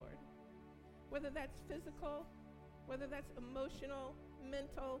whether that's physical, whether that's emotional,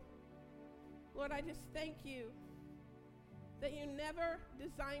 mental. Lord, I just thank you that you never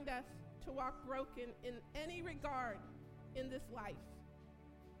designed us to walk broken in any regard in this life.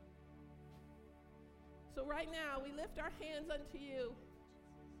 So right now, we lift our hands unto you,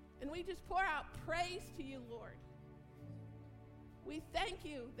 and we just pour out praise to you, Lord. We thank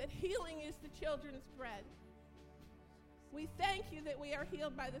you that healing is the children's bread. We thank you that we are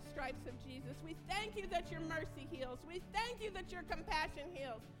healed by the stripes of Jesus. We thank you that your mercy heals. We thank you that your compassion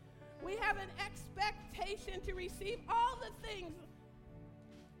heals. We have an expectation to receive all the things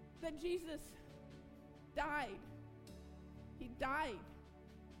that Jesus died. He died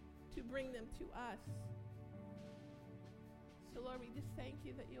to bring them to us. So, Lord, we just thank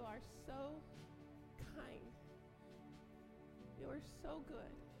you that you are so kind. You are so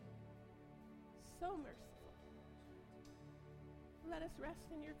good, so merciful. Let us rest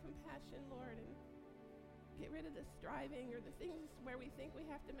in your compassion, Lord, and get rid of the striving or the things where we think we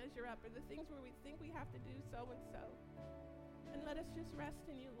have to measure up or the things where we think we have to do so and so. And let us just rest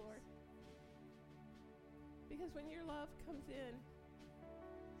in you, Lord. Because when your love comes in,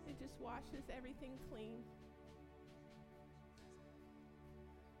 it just washes everything clean.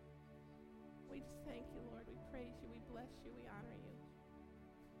 We just thank you, Lord. We praise you. We bless you. We honor you.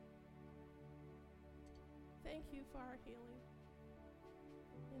 Thank you for our healing.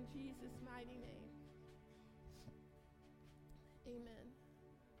 In Jesus' mighty name. Amen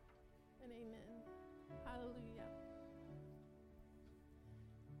and amen. Hallelujah.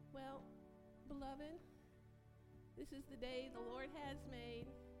 Well, beloved, this is the day the Lord has made.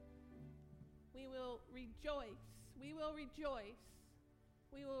 We will rejoice. We will rejoice.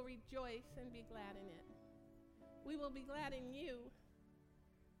 We will rejoice and be glad in it. We will be glad in you.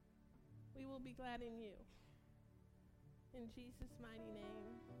 We will be glad in you. In Jesus' mighty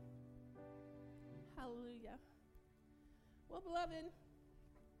name. Hallelujah. Well, beloved,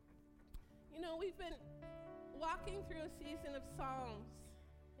 you know, we've been walking through a season of Psalms.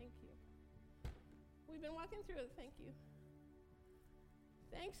 Thank you. We've been walking through it. Thank you.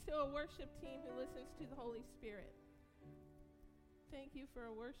 Thanks to a worship team who listens to the Holy Spirit. Thank you for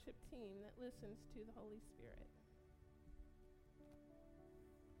a worship team that listens to the Holy Spirit.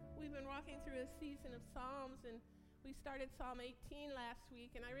 We've been walking through a season of Psalms, and we started Psalm 18 last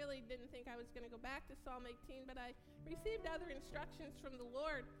week, and I really didn't think I was going to go back to Psalm 18, but I received other instructions from the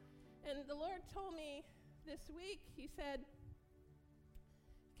Lord, and the Lord told me this week, he said,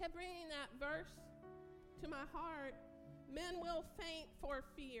 kept bringing that verse to my heart, men will faint for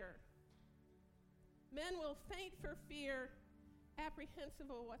fear. Men will faint for fear,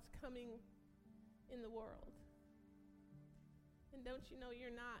 apprehensive of what's coming in the world. And don't you know you're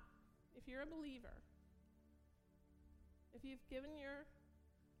not, if you're a believer, if you've given your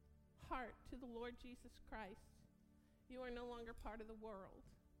heart to the Lord Jesus Christ, you are no longer part of the world.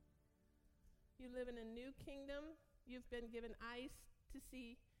 You live in a new kingdom. You've been given eyes to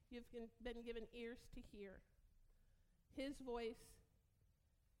see. You've been given ears to hear. His voice,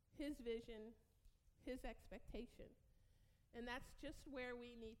 his vision, his expectation. And that's just where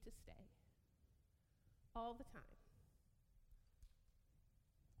we need to stay all the time.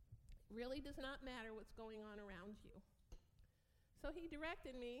 It really does not matter what's going on around you. So he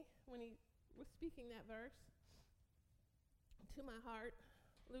directed me, when he was speaking that verse, to my heart,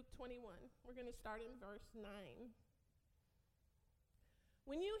 Luke 21. We're going to start in verse 9.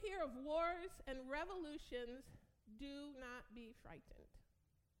 When you hear of wars and revolutions, do not be frightened.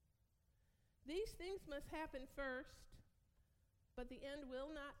 These things must happen first, but the end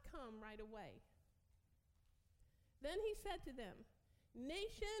will not come right away. Then he said to them,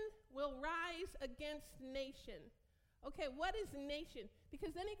 nation will rise against nation. Okay, what is nation?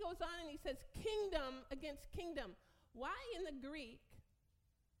 Because then he goes on and he says kingdom against kingdom. Why in the Greek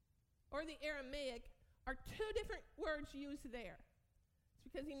or the Aramaic are two different words used there? It's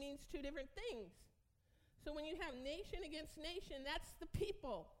because he means two different things. So when you have nation against nation, that's the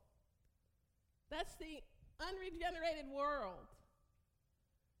people. That's the unregenerated world.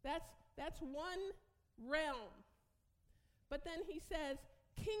 That's one realm. But then he says,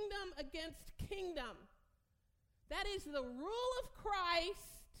 kingdom against kingdom. That is the rule of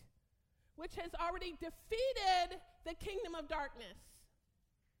Christ, which has already defeated the kingdom of darkness,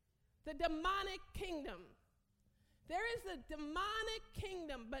 the demonic kingdom. There is a demonic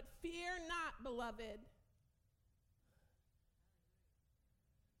kingdom, but fear not, beloved.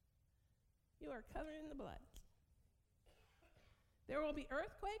 You are covered in the blood. There will be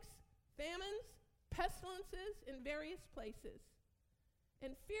earthquakes, famines, pestilences in various places,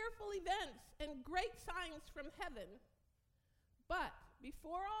 and fearful events and great signs from heaven. But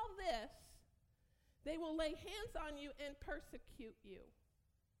before all this, They will lay hands on you and persecute you.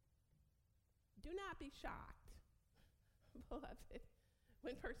 Do not be shocked, beloved,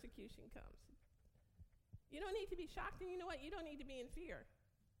 when persecution comes. You don't need to be shocked, and you know what? You don't need to be in fear,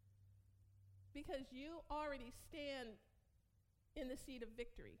 because you already stand in the seat of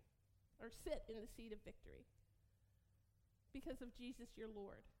victory, or sit in the seat of victory, because of Jesus your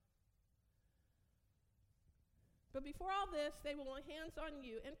Lord. But before all this, they will lay hands on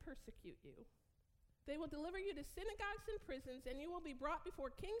you and persecute you. They will deliver you to synagogues and prisons, and you will be brought before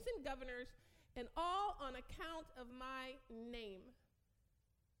kings and governors, and all on account of my name.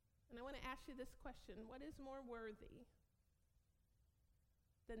 And I want to ask you this question: what is more worthy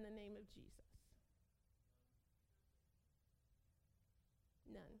than the name of Jesus?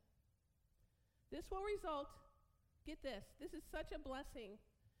 None. This will result, get this is such a blessing.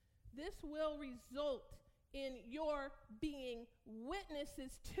 This will result in your being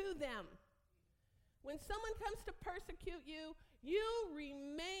witnesses to them. When someone comes to persecute you, you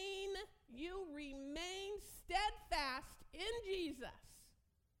remain steadfast in Jesus,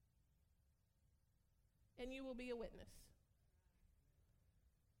 and you will be a witness.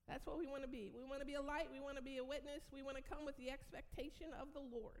 That's what we want to be. We want to be a light. We want to be a witness. We want to come with the expectation of the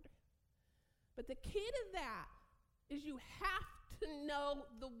Lord. But the key to that is you have to know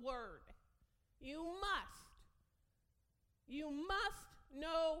the word. You must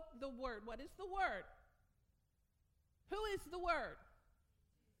know the word. What is the word? Who is the word?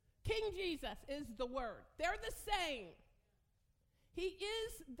 King Jesus is the word. They're the same. He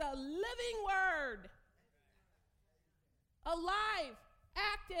is the living word. Alive,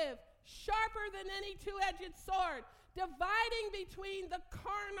 active, sharper than any two-edged sword, dividing between the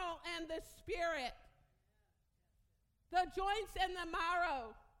carnal and the spirit, the joints and the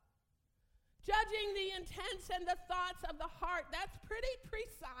marrow, judging the intents and the thoughts of the heart. That's pretty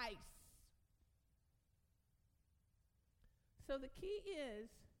precise. So the key is,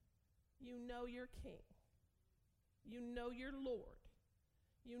 you know your King. You know your Lord.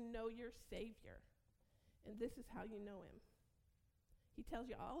 You know your Savior. And this is how you know him. He tells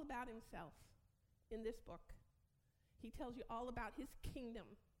you all about himself in this book. He tells you all about his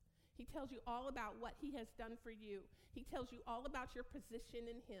kingdom. He tells you all about what he has done for you. He tells you all about your position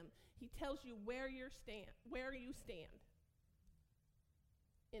in him. He tells you where you stand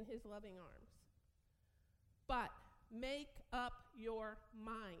in his loving arms. But make up your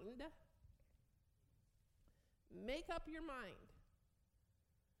mind. Make up your mind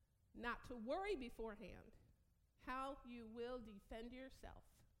not to worry beforehand how you will defend yourself,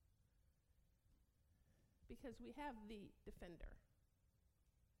 because we have the defender.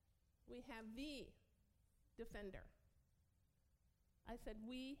 We have the defender. I said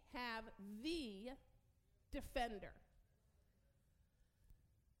we have the defender.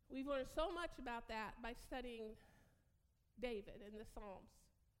 We've learned so much about that by studying David and the Psalms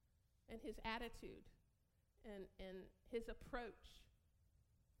and his attitude and his approach.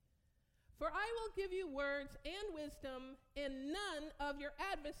 For I will give you words and wisdom, and none of your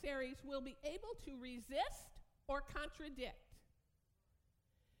adversaries will be able to resist or contradict.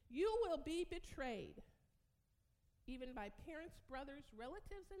 You will be betrayed, even by parents, brothers,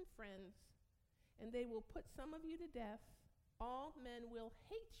 relatives, and friends, and they will put some of you to death. All men will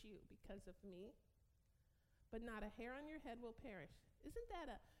hate you because of me, but not a hair on your head will perish. Isn't that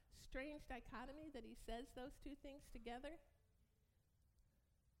a strange dichotomy that he says those two things together?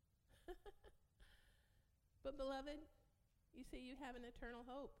 But beloved, you see, you have an eternal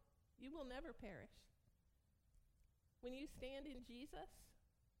hope. You will never perish. When you stand in Jesus,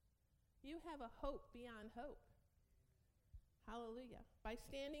 you have a hope beyond hope. Hallelujah. By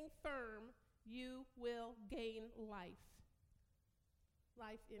standing firm, you will gain life.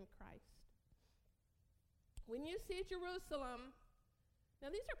 Life in Christ. When you see Jerusalem, now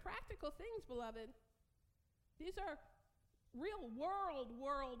these are practical things, beloved. These are real world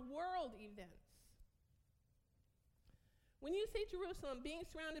events. When you see Jerusalem being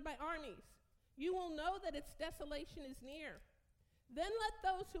surrounded by armies, you will know that its desolation is near. Then let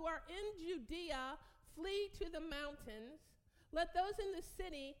those who are in Judea flee to the mountains. Let those in the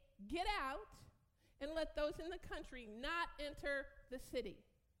city get out, and let those in the country not enter the city.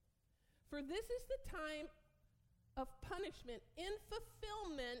 For this is the time of punishment in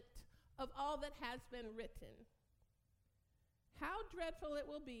fulfillment of all that has been written. How dreadful it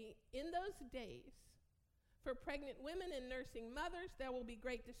will be in those days for pregnant women and nursing mothers. There will be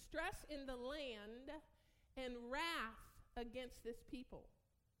great distress in the land and wrath against this people.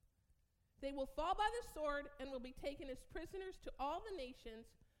 They will fall by the sword and will be taken as prisoners to all the nations.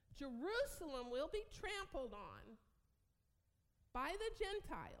 Jerusalem will be trampled on by the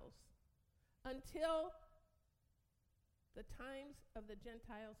Gentiles until the times of the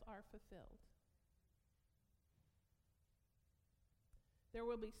Gentiles are fulfilled. There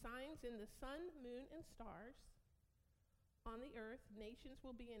will be signs in the sun, moon, and stars. On the earth, nations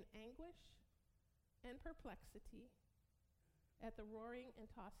will be in anguish and perplexity at the roaring and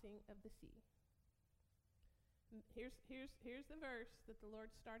tossing of the sea. Here's the verse that the Lord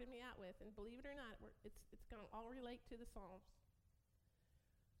started me out with, and believe it or not, it's going to all relate to the Psalms.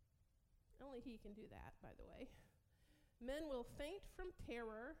 Only He can do that, by the way. Men will faint from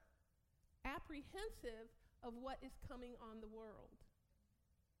terror, apprehensive of what is coming on the world.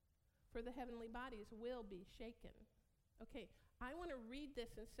 For the heavenly bodies will be shaken. Okay, I want to read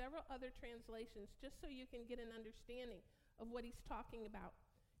this in several other translations just so you can get an understanding of what he's talking about.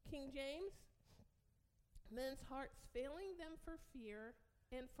 King James, men's hearts failing them for fear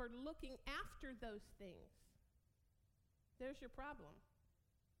and for looking after those things. There's your problem.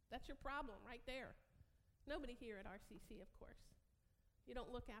 That's your problem right there. Nobody here at RCC, of course. You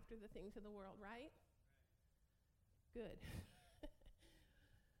don't look after the things of the world, right? Good.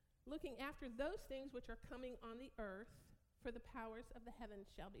 Looking after those things which are coming on the earth, for the powers of the heavens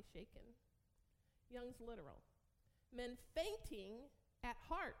shall be shaken. Young's literal. Men fainting at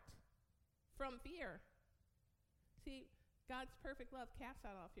heart from fear. See, God's perfect love casts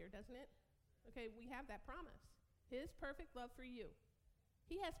out all fear, doesn't it? Okay, we have that promise. His perfect love for you.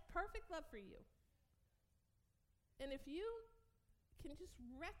 He has perfect love for you. And if you can just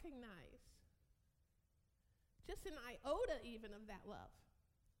recognize just an iota even of that love,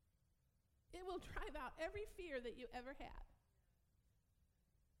 it will drive out every fear that you ever had.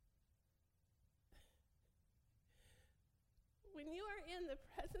 When you are in the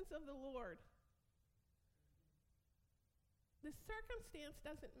presence of the Lord, the circumstance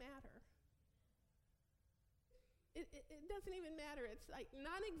doesn't matter. It doesn't even matter. It's like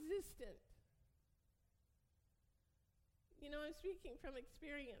non-existent. You know, I'm speaking from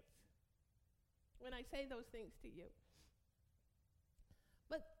experience when I say those things to you.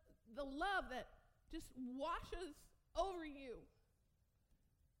 But the love that just washes over you.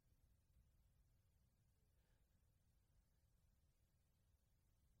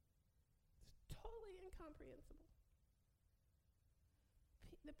 It's totally incomprehensible.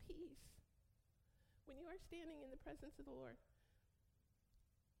 The peace. When you are standing in the presence of the Lord,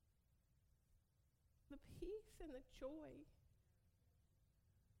 the peace and the joy.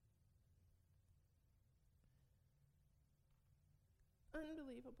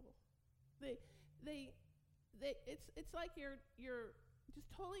 Unbelievable. It's like you're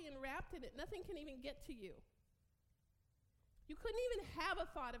just totally enwrapped in it. Nothing can even get to you. You couldn't even have a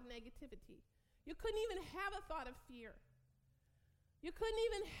thought of negativity. You couldn't even have a thought of fear. You couldn't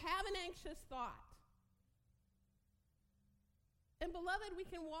even have an anxious thought. And beloved, we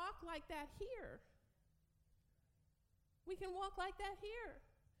can walk like that here. We can walk like that here.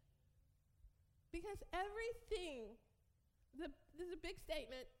 Because everything, this is a big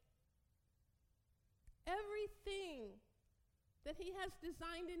statement, everything that He has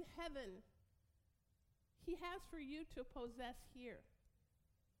designed in heaven, He has for you to possess here.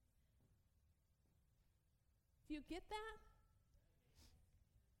 Do you get that?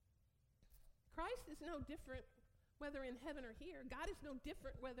 Christ is no different whether in heaven or here. God is no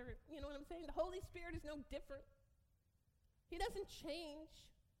different whether, you know what I'm saying? The Holy Spirit is no different. He doesn't change.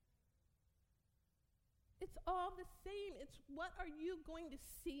 It's all the same. It's what are you going to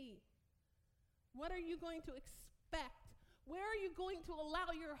see? What are you going to expect? Where are you going to allow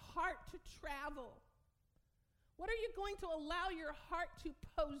your heart to travel? What are you going to allow your heart to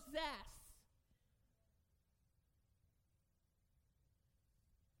possess?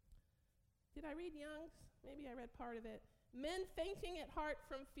 Did I read Young's? Maybe I read part of it. Men fainting at heart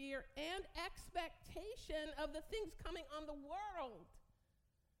from fear and expectation of the things coming on the world.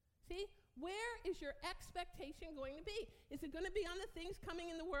 See, where is your expectation going to be? Is it going to be on the things coming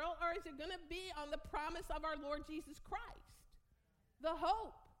in the world, or is it going to be on the promise of our Lord Jesus Christ? The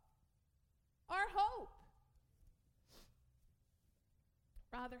hope. Our hope.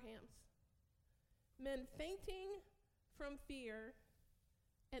 Rotherham's. Men fainting from fear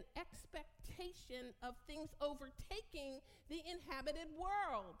and expectation of things overtaking the inhabited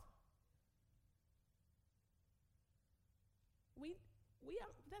world.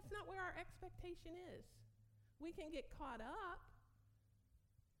 That's not where our expectation is. We can get caught up,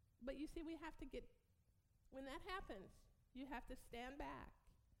 but you see, we have to get, when that happens, you have to stand back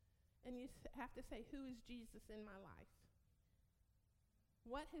and you have to say, who is Jesus in my life?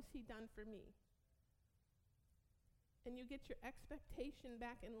 What has He done for me? And you get your expectation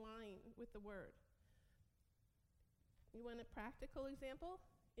back in line with the Word. You want a practical example?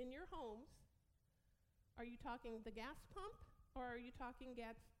 In your homes, Are you talking the gas pump, or are you talking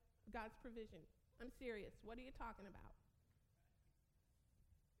God's provision? I'm serious. What are you talking about?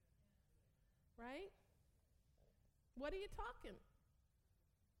 Right? What are you talking?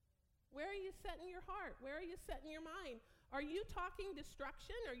 Where are you setting your heart? Where are you setting your mind? Are you talking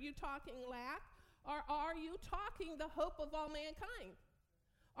destruction? Are you talking lack? Or are you talking the hope of all mankind?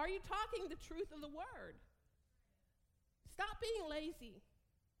 Are you talking the truth of the word? Stop being lazy.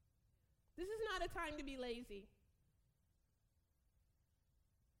 This is not a time to be lazy.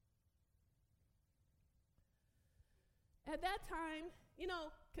 At that time,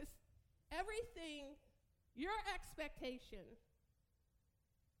 because everything, your expectation,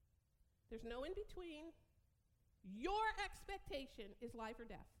 there's no in between. Your expectation is life or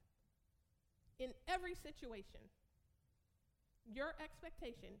death. In every situation, your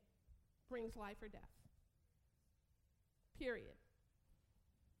expectation brings life or death. Period.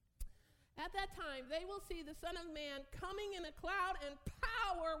 At that time, they will see the Son of Man coming in a cloud and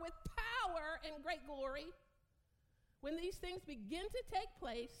power, with power and great glory. When these things begin to take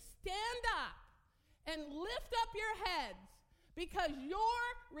place, stand up and lift up your heads, because your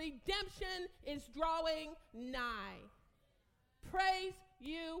redemption is drawing nigh. Praise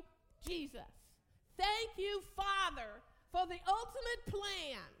you, Jesus. Thank you, Father, for the ultimate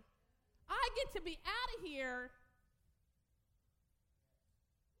plan. I get to be out of here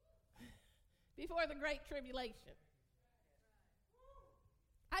before the great tribulation.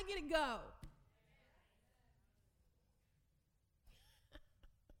 I get to go.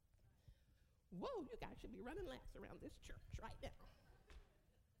 Whoa, you guys should be running laps around this church right now.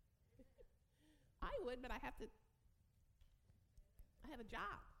 I would, but I have a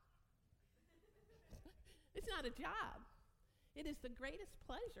job. It's not a job. It is the greatest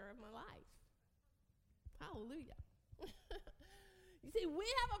pleasure of my life. Hallelujah. You see, we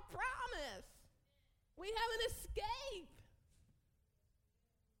have a promise. We have an escape.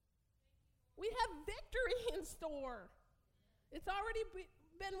 We have victory in store. It's already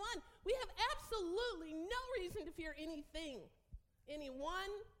been won. We have absolutely no reason to fear anything, anyone,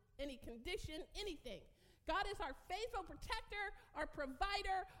 any condition, anything. God is our faithful protector, our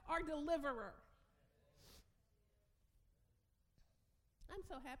provider, our deliverer. I'm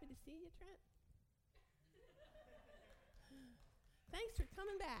so happy to see you, Trent. Thanks for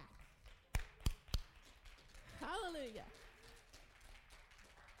coming back. Hallelujah.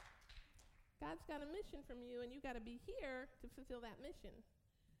 God's got a mission from you, and you got to be here to fulfill that mission.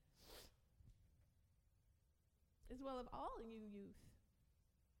 As well as all of you youth.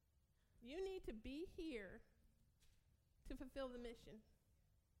 You need to be here to fulfill the mission.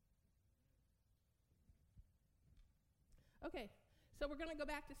 Okay, so we're going to go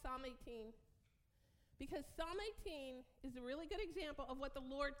back to Psalm 18, because Psalm 18 is a really good example of what the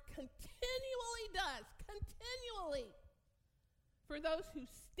Lord continually does, for those who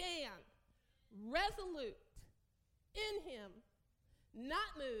stand resolute in him,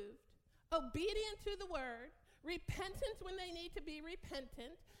 not moved, obedient to the word, repentant when they need to be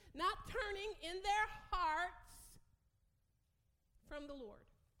repentant, not turning in their hearts from the Lord.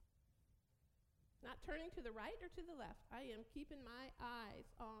 Not turning to the right or to the left. I am keeping my eyes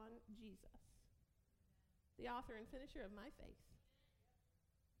on Jesus, the author and finisher of my faith.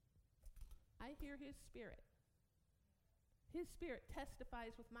 I hear his spirit. His spirit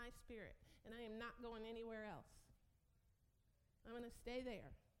testifies with my spirit, and I am not going anywhere else. I'm going to stay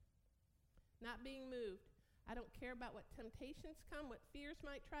there, not being moved. I don't care about what temptations come, what fears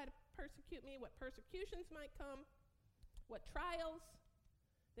might try to persecute me, what persecutions might come, what trials.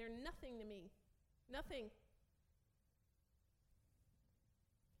 They're nothing to me. Nothing.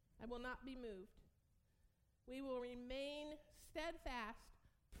 I will not be moved. We will remain steadfast,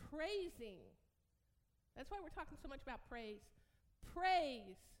 praising. That's why we're talking so much about praise.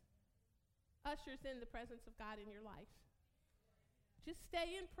 Praise ushers in the presence of God in your life. Just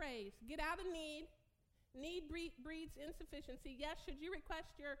stay in praise. Get out of need. Need breeds insufficiency. Yes, should you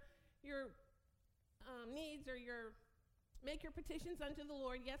request your needs or make your petitions unto the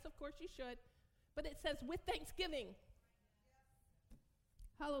Lord? Yes, of course you should. But it says with thanksgiving.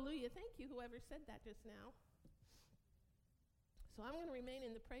 Hallelujah. Thank you, whoever said that just now. So I'm going to remain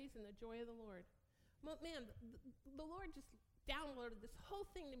in the praise and the joy of the Lord. Well, man, the Lord just downloaded this whole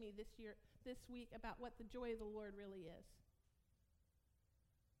thing to me this week about what the joy of the Lord really is.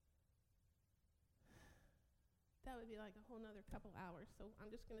 That would be like a whole nother couple hours, so I'm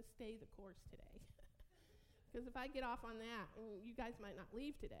just going to stay the course today. Because if I get off on that, and you guys might not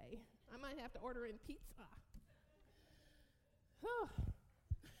leave today, I might have to order in pizza.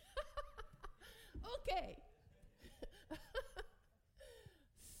 Okay.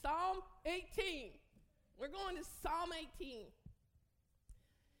 Psalm 18. We're going to Psalm 18.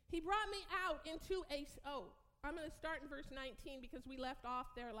 He brought me out into I'm going to start in verse 19 because we left off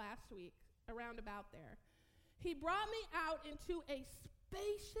there last week, around about there. He brought me out into a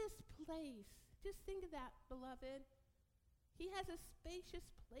spacious place. Just think of that, beloved. He has a spacious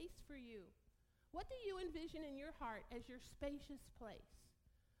place for you. What do you envision in your heart as your spacious place?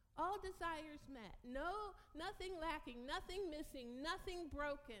 All desires met. No, nothing lacking, nothing missing, nothing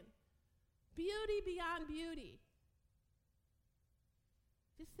broken. Beauty beyond beauty.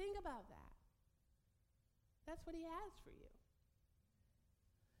 Just think about that. That's what he has for you.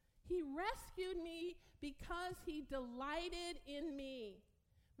 He rescued me because he delighted in me.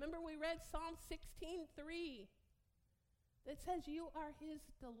 Remember we read Psalm 16:3 that says you are his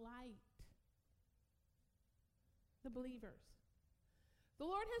delight. The believers. The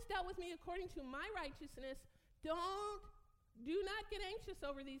Lord has dealt with me according to my righteousness. Do not get anxious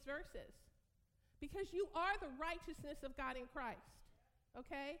over these verses because you are the righteousness of God in Christ.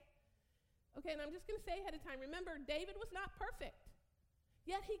 Okay? Okay, and I'm just going to say ahead of time, remember, David was not perfect,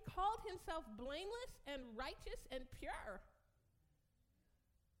 yet he called himself blameless and righteous and pure.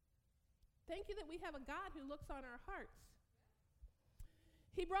 Thank you that we have a God who looks on our hearts.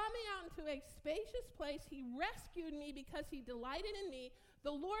 He brought me out into a spacious place. He rescued me because he delighted in me.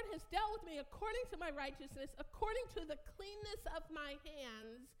 The Lord has dealt with me according to my righteousness, according to the cleanness of my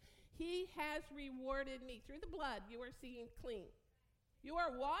hands. He has rewarded me. Through the blood, you are seen clean. You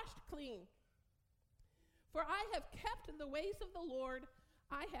are washed clean. For I have kept the ways of the Lord.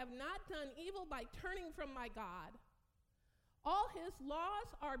 I have not done evil by turning from my God. All his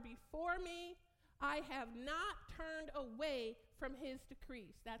laws are before me. I have not turned away from his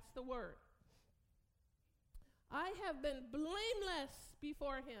decrees. That's the word. I have been blameless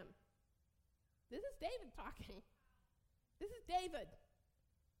before him. This is David talking. This is David.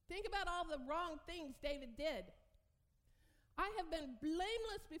 Think about all the wrong things David did. I have been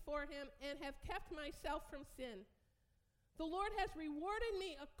blameless before him and have kept myself from sin. The Lord has rewarded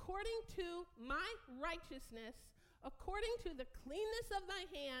me according to my righteousness, according to the cleanness of my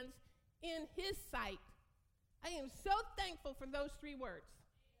hands in his sight. I am so thankful for those 3 words.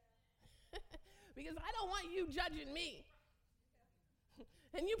 Because I don't want you judging me.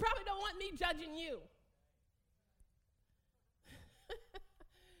 And you probably don't want me judging you.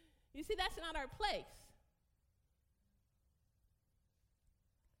 You see, that's not our place.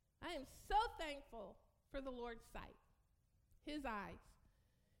 I am so thankful for the Lord's sight, his eyes.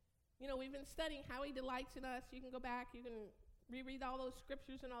 You know, we've been studying how he delights in us. You can go back, you can reread all those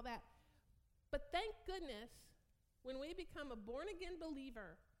scriptures and all that. But thank goodness, when we become a born-again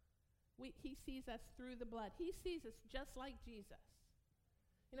believer, he sees us through the blood. He sees us just like Jesus.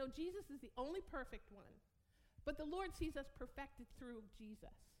 You know, Jesus is the only perfect one, but the Lord sees us perfected through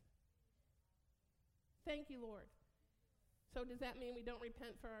Jesus. Thank you, Lord. So does that mean we don't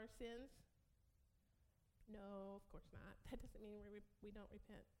repent for our sins? No, of course not. That doesn't mean we don't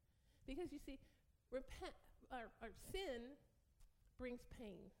repent. Because you see, our sin brings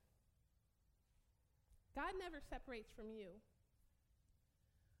pain. God never separates from you.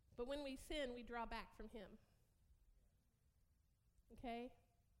 But when we sin, we draw back from him. Okay?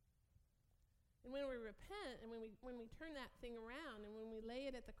 And when we repent and when we turn that thing around and when we lay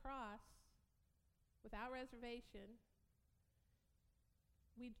it at the cross without reservation,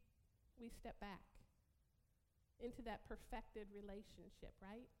 we step back into that perfected relationship,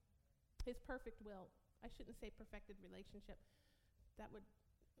 right? His perfect will. I shouldn't say perfected relationship. That would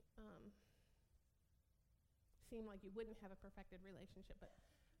seem like you wouldn't have a perfected relationship, but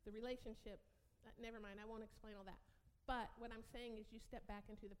the relationship, never mind, I won't explain all that. But what I'm saying is you step back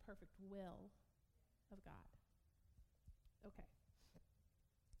into the perfect will of God. Okay.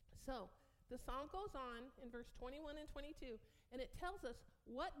 So, the psalm goes on in verse 21 and 22, and it tells us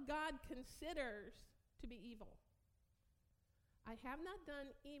what God considers to be evil. I have not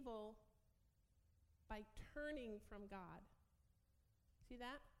done evil by turning from God. See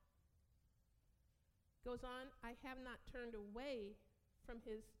that? Goes on, I have not turned away from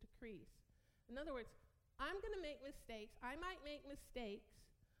his decrees. In other words, I'm going to make mistakes. I might make mistakes,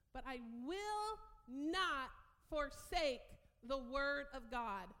 but I will not forsake the word of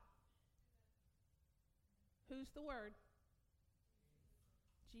God. Who's the word?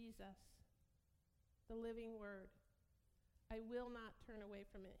 Jesus, the living word. I will not turn away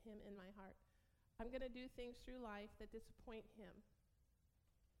from him in my heart. I'm going to do things through life that disappoint him.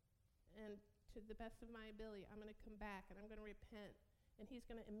 And to the best of my ability, I'm going to come back and I'm going to repent. And he's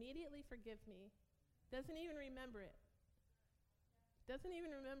going to immediately forgive me. Doesn't even remember it. Doesn't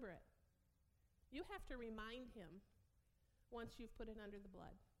even remember it. You have to remind him once you've put it under the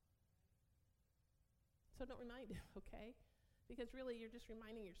blood. So don't remind him, okay? Because really you're just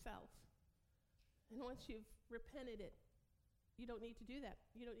reminding yourself. And once you've repented it, you don't need to do that.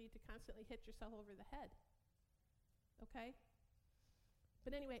 You don't need to constantly hit yourself over the head. Okay?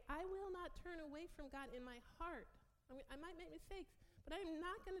 But anyway, I will not turn away from God in my heart. I might make mistakes, but I'm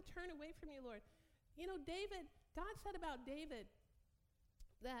not going to turn away from you, Lord. You know, David, God said about David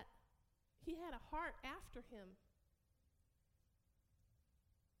that he had a heart after him.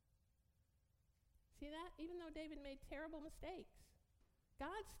 See that? Even though David made terrible mistakes,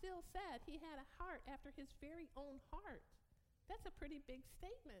 God still said he had a heart after his very own heart. That's a pretty big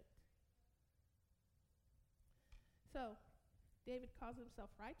statement. So, David calls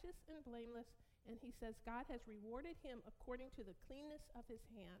himself righteous and blameless, and he says God has rewarded him according to the cleanness of his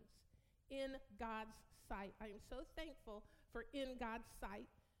hands in God's sight. I am so thankful for in God's sight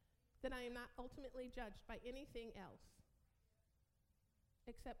that I am not ultimately judged by anything else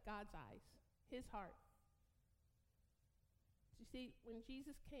except God's eyes, his heart. You see, when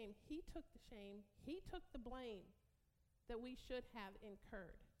Jesus came, he took the shame, he took the blame that we should have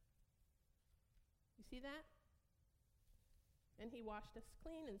incurred. You see that? And he washed us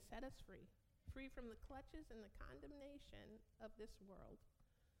clean and set us free from the clutches and the condemnation of this world.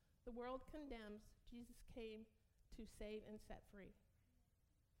 The world condemns, Jesus came to save and set free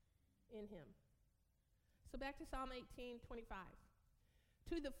in him. So back to Psalm 18:25.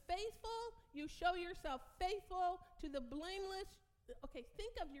 To the faithful, you show yourself faithful. To the blameless, okay,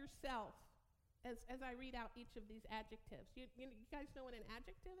 think of yourself as I read out each of these adjectives. You guys know what an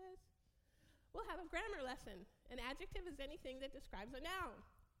adjective is? We'll have a grammar lesson. An adjective is anything that describes a noun.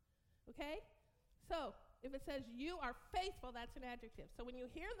 Okay? So, if it says you are faithful, that's an adjective. So when you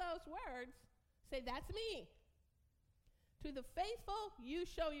hear those words, say, that's me. To the faithful, you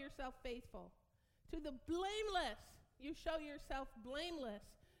show yourself faithful. To the blameless, you show yourself blameless.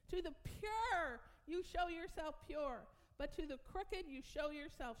 To the pure, you show yourself pure. But to the crooked, you show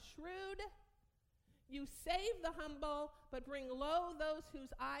yourself shrewd. You save the humble, but bring low those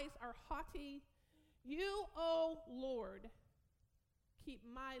whose eyes are haughty. You, O Lord, keep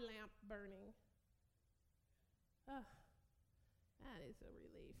my lamp burning. That is a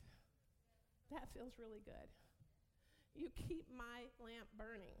relief. That feels really good. You keep my lamp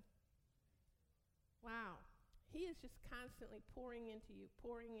burning. Wow. He is just constantly pouring into you,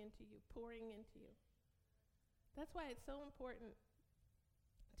 pouring into you, pouring into you. That's why it's so important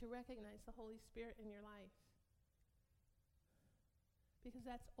to recognize the Holy Spirit in your life. Because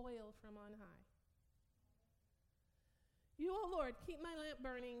that's oil from on high. You, O Lord, keep my lamp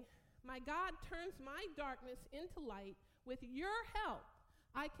burning. My God turns my darkness into light. With your help,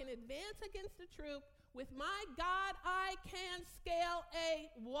 I can advance against the troop. With my God, I can scale a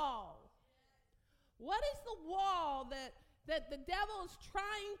wall. What is the wall that the devil is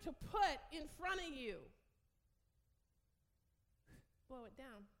trying to put in front of you? Blow it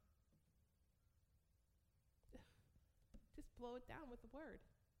down. Just blow it down with the word.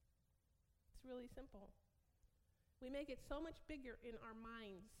 It's really simple. We make it so much bigger in our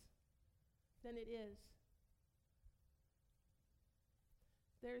minds than it is.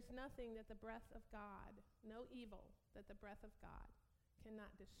 There's nothing that the breath of God, no evil that the breath of God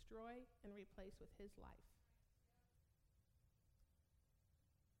cannot destroy and replace with his life.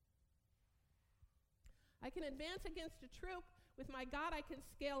 I can advance against a troop. With my God, I can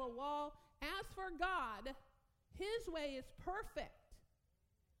scale a wall. As for God, his way is perfect.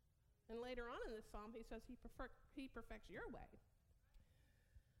 And later on in this psalm, he says he perfects your way.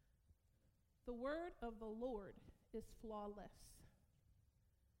 The word of the Lord is flawless.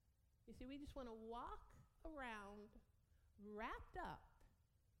 You see, we just want to walk around wrapped up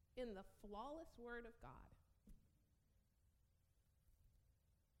in the flawless word of God.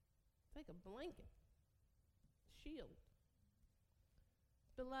 It's like a blanket, shield.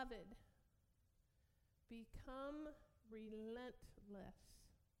 Beloved, become relentless.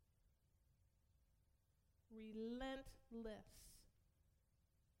 Relentless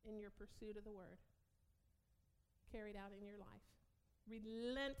in your pursuit of the word carried out in your life.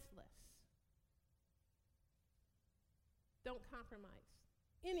 Relentless. Don't compromise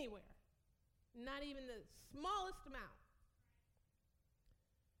anywhere, not even the smallest amount.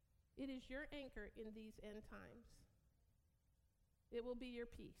 It is your anchor in these end times. It will be your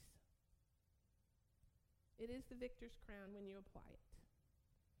peace. It is the victor's crown when you apply it.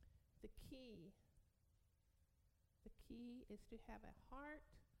 The key is to have a heart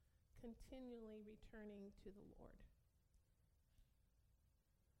continually returning to the Lord.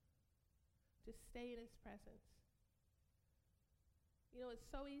 To stay in his presence. You know, it's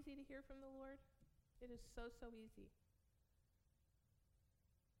so easy to hear from the Lord. It is so easy.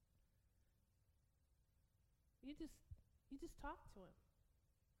 you just talk to him.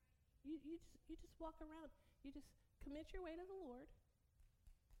 You just walk around. You just commit your way to the Lord.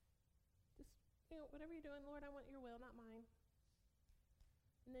 Just, whatever you're doing, Lord, I want your will, not mine.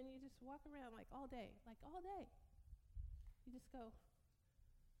 And then you just walk around like all day. You just go,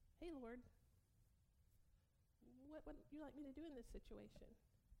 hey, Lord, what would you like me to do in this situation?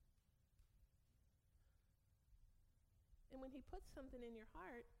 And when he puts something in your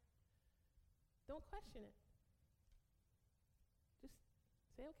heart, don't question it. Just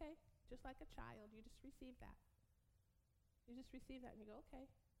say, okay, just like a child. You just receive that. You just receive that and you go, okay.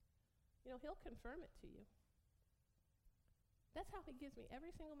 He'll confirm it to you. That's how he gives me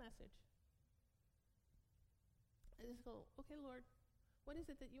every single message. I just go, okay, Lord, what is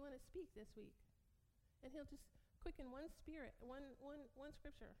it that you want to speak this week? And he'll just quicken one scripture.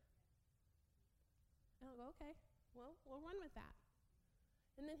 And I'll go, okay, well, we'll run with that.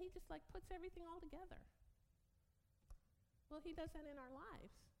 And then he just puts everything all together. Well, he does that in our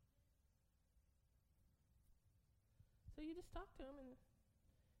lives. So you just talk to him and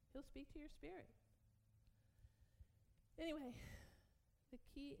he'll speak to your spirit. Anyway, the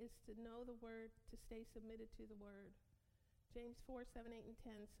key is to know the word, to stay submitted to the word. James 4, 7, 8, and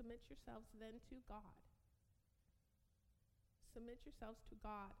 10. Submit yourselves then to God. Submit yourselves to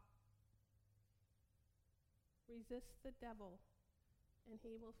God. Resist the devil, and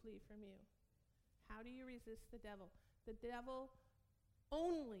he will flee from you. How do you resist the devil? The devil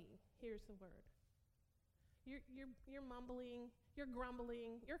only hears the word. You're mumbling, you're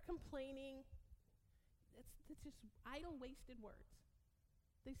grumbling, you're complaining. That's just idle, wasted words.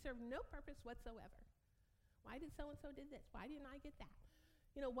 They serve no purpose whatsoever. Why did so-and-so did this? Why didn't I get that?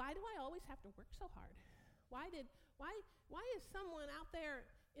 Why do I always have to work so hard? Why is someone out there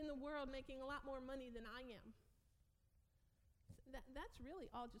in the world making a lot more money than I am? That's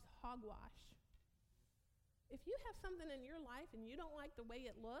really all just hogwash. If you have something in your life and you don't like the way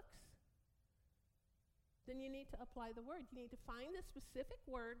it looks, then you need to apply the word. You need to find the specific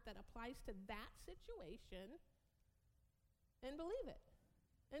word that applies to that situation and believe it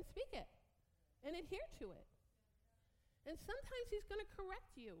and speak it and adhere to it. And sometimes he's going to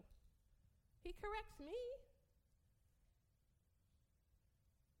correct you. He corrects me.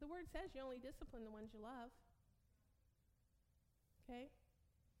 The word says you only discipline the ones you love. Okay?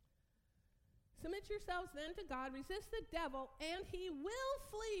 Submit yourselves then to God. Resist the devil, and he will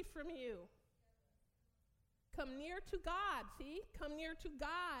flee from you. Come near to God. See? Come near to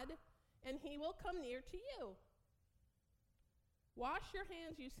God, and he will come near to you. Wash your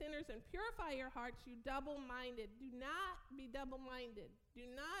hands, you sinners, and purify your hearts, you double-minded. Do not be double-minded. Do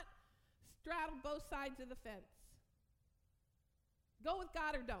not straddle both sides of the fence. Go with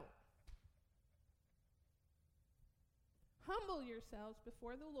God or don't. Humble yourselves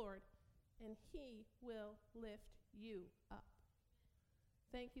before the Lord, and he will lift you up.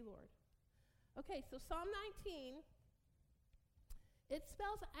 Thank you, Lord. Okay, so Psalm 19, it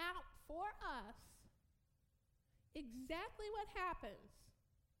spells out for us exactly what happens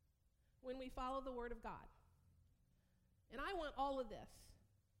when we follow the word of God. And I want all of this.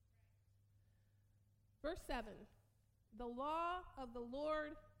 Verse 7, the law of the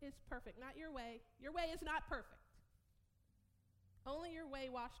Lord is perfect, not your way. Your way is not perfect. Only your way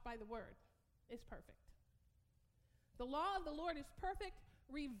washed by the word is perfect. The law of the Lord is perfect,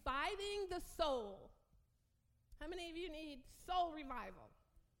 reviving the soul. How many of you need soul revival?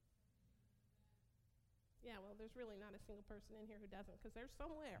 Yeah, well, there's really not a single person in here who doesn't, because there's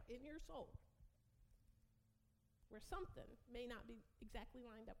somewhere in your soul where something may not be exactly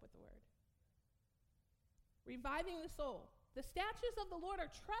lined up with the word. Reviving the soul. The statutes of the Lord are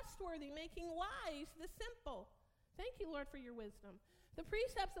trustworthy, making wise the simple. Thank you, Lord, for your wisdom. The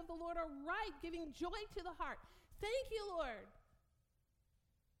precepts of the Lord are right, giving joy to the heart. Thank you, Lord,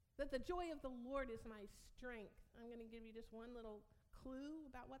 that the joy of the Lord is my strength. I'm going to give you just one little clue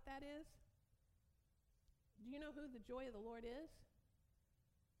about what that is. Do you know who the joy of the Lord is?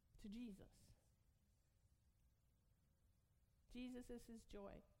 To Jesus. Jesus is his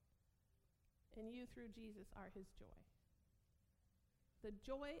joy. And you through Jesus are his joy. The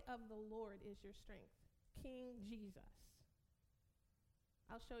joy of the Lord is your strength. King Jesus.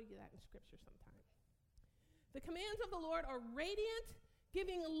 I'll show you that in Scripture sometime. The commands of the Lord are radiant,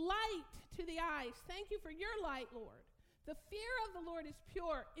 giving light to the eyes. Thank you for your light, Lord. The fear of the Lord is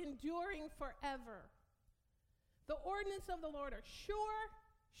pure, enduring forever. The ordinance of the Lord are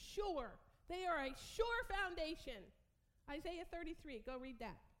sure. They are a sure foundation. Isaiah 33, go read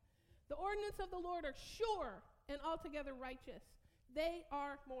that. The ordinance of the Lord are sure and altogether righteous. They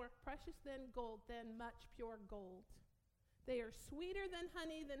are more precious than gold, than much pure gold. They are sweeter than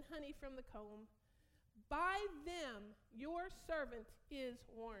honey from the comb, By them your servant is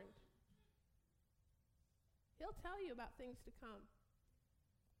warned. He'll tell you about things to come.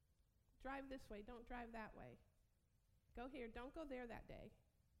 Drive this way, don't drive that way. Go here, don't go there that day.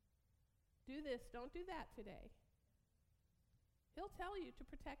 Do this, don't do that today. He'll tell you to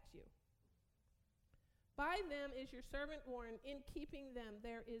protect you. By them is your servant warned. In keeping them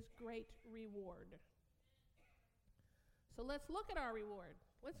there is great reward. So let's look at our reward.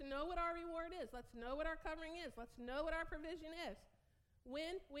 Let's know what our reward is. Let's know what our covering is. Let's know what our provision is.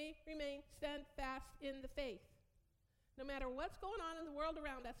 When we remain steadfast in the faith. No matter what's going on in the world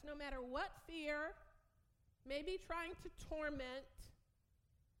around us, no matter what fear may be trying to torment,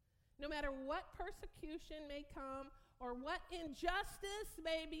 no matter what persecution may come or what injustice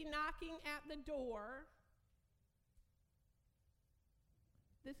may be knocking at the door,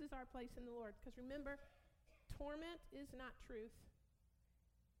 this is our place in the Lord. Because remember, torment is not truth.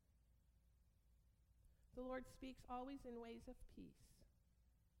 The Lord speaks always in ways of peace.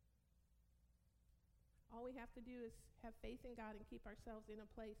 All we have to do is have faith in God and keep ourselves in a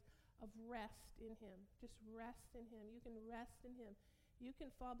place of rest in Him. Just rest in Him. You can rest in Him. You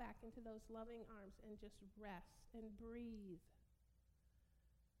can fall back into those loving arms and just rest and breathe.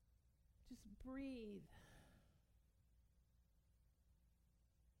 Just breathe.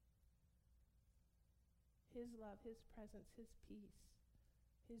 His love, His presence, His peace,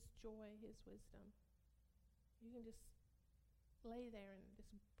 His joy, His wisdom. You can just lay there and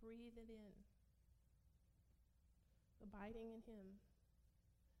just breathe it in. Abiding in Him.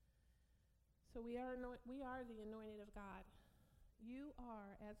 So we are the anointed of God. You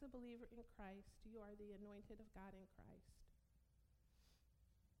are, as a believer in Christ, you are the anointed of God in Christ.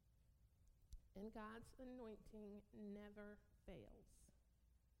 And God's anointing never fails.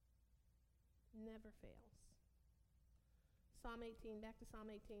 Never fails. Psalm 18, back to Psalm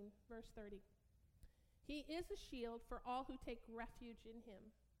 18, verse 30. He is a shield for all who take refuge in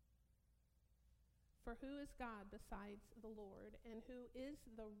Him. For who is God besides the Lord, and who is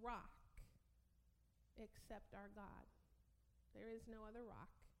the rock except our God? There is no other rock.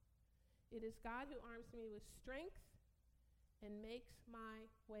 It is God who arms me with strength and makes my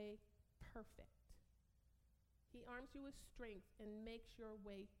way perfect. He arms you with strength and makes your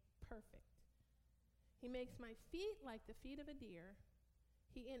way perfect. He makes my feet like the feet of a deer.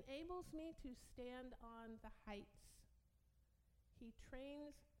 He enables me to stand on the heights. He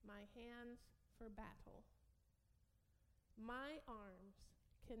trains my hands for battle. My arms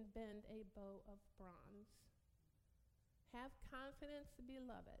can bend a bow of bronze. Have confidence,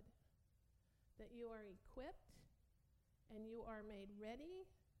 beloved, that you are equipped and you are made ready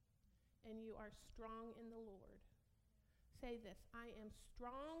and you are strong in the Lord. Say this: I am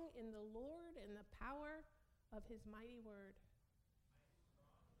strong in the Lord and the power of His mighty word.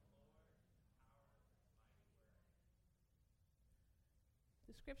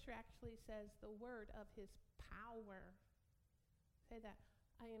 The scripture actually says the word of His power. Say that.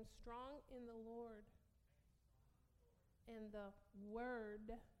 I am strong in the Lord and the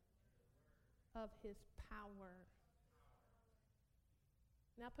word of His power.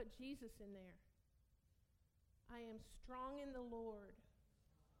 Now put Jesus in there. I am strong in the Lord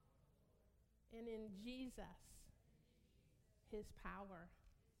and in Jesus, His power.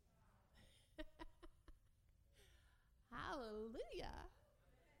 Hallelujah.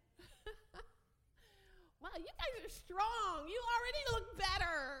 Wow, you guys are strong. You already look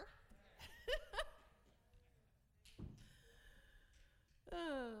better.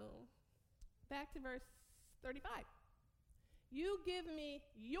 Oh. Back to verse 35. You give me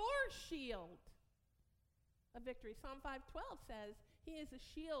your shield of victory. Psalm 5:12 says, He is a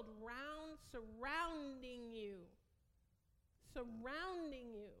shield surrounding you.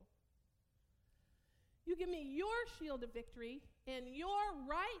 Surrounding you. You give me your shield of victory, and your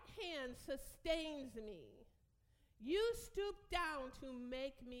right hand sustains me. You stoop down to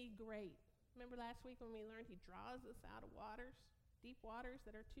make me great. Remember last week when we learned He draws us out of waters, deep waters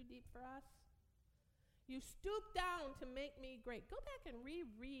that are too deep for us? You stoop down to make me great. Go back and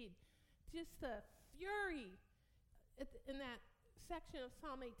reread just the fury in that section of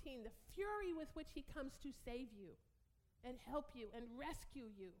Psalm 18, the fury with which He comes to save you and help you and rescue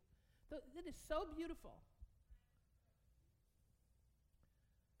you. That is so beautiful.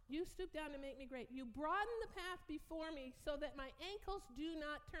 You stoop down to make me great. You broaden the path before me so that my ankles do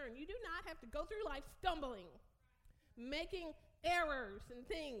not turn. You do not have to go through life stumbling, making errors and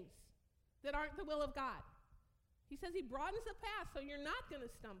things that aren't the will of God. He says He broadens the path so you're not going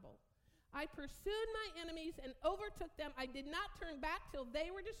to stumble. I pursued my enemies and overtook them. I did not turn back till they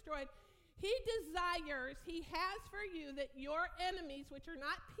were destroyed. He desires, He has for you that your enemies, which are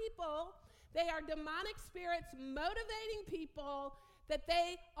not people, They are demonic spirits motivating people that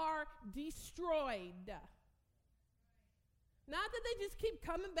they are destroyed. Not that they just keep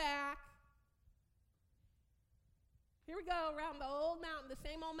coming back. Here we go, around the old mountain, the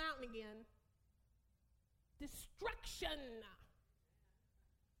same old mountain again. Destruction.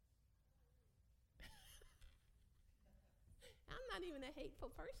 I'm not even a hateful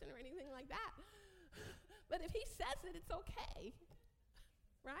person or anything like that. But if he says it, it's okay.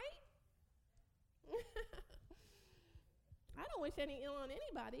 Right? I don't wish any ill on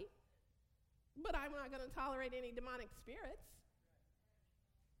anybody, but I'm not going to tolerate any demonic spirits.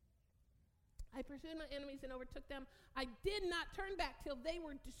 I pursued my enemies and overtook them. I did not turn back till they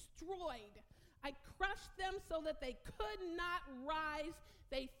were destroyed. I crushed them so that they could not rise.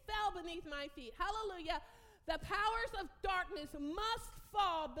 They fell beneath my feet. Hallelujah. The powers of darkness must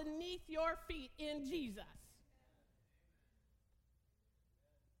fall beneath your feet in Jesus.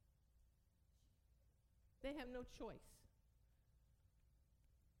 They have no choice.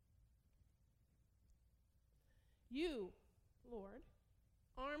 You, Lord,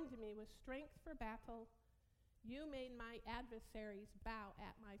 armed me with strength for battle. You made my adversaries bow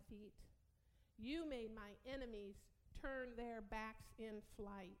at my feet. You made my enemies turn their backs in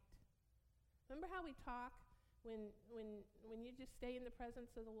flight. Remember how we talk when you just stay in the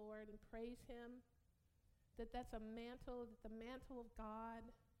presence of the Lord and praise him? That's a mantle, the mantle of God.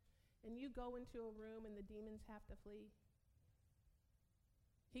 And you go into a room and the demons have to flee.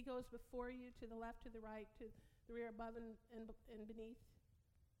 He goes before you, to the left, to the right, to the rear, above and beneath.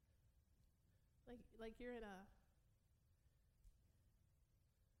 Like you're in a...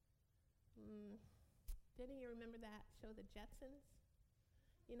 didn't you remember that show, The Jetsons?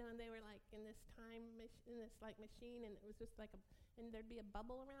 You know, and they were like in this machine, and it was just like and there'd be a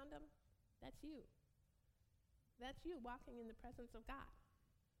bubble around them. That's you. That's you walking in the presence of God.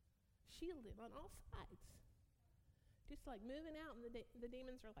 Shielded on all sides. Just like moving out, and the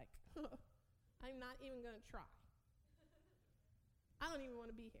demons are like, I'm not even going to try. I don't even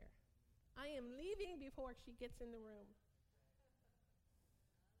want to be here. I am leaving before she gets in the room.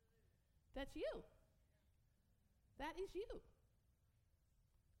 That's you. That is you.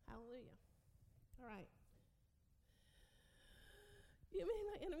 Hallelujah. All right. You made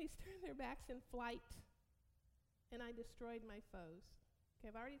my enemies turn their backs in flight, and I destroyed my foes. Okay,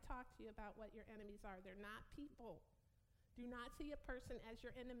 I've already talked to you about what your enemies are. They're not people. Do not see a person as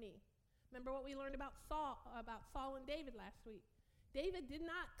your enemy. Remember what we learned about Saul and David last week. David did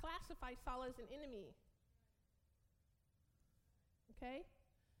not classify Saul as an enemy. Okay?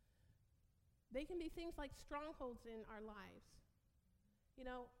 They can be things like strongholds in our lives. You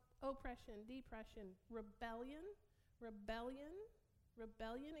know, oppression, depression, rebellion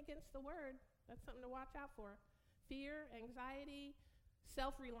against the word. That's something to watch out for. Fear, anxiety,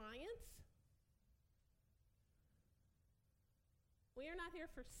 self-reliance. We are not here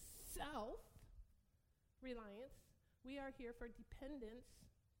for self-reliance. We are here for dependence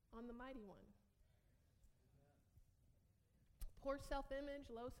on the mighty one. Poor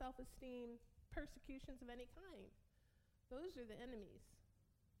self-image, low self-esteem, persecutions of any kind. Those are the enemies.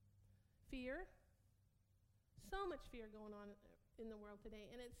 Fear. So much fear going on in the world today,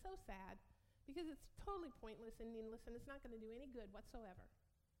 and it's so sad because it's totally pointless and meaningless, and it's not going to do any good whatsoever.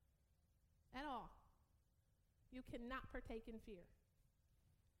 At all. You cannot partake in fear.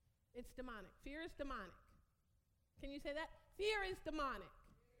 It's demonic. Fear is demonic. Can you say that? Fear is demonic.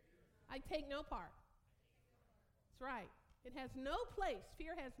 I take no part. That's right. It has no place.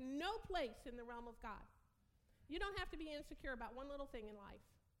 Fear has no place in the realm of God. You don't have to be insecure about one little thing in life.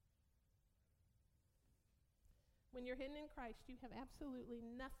 When you're hidden in Christ, you have absolutely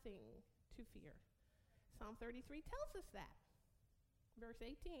nothing to fear. Psalm 33 tells us that. Verse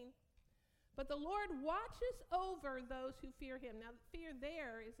 18. But the Lord watches over those who fear him. Now, fear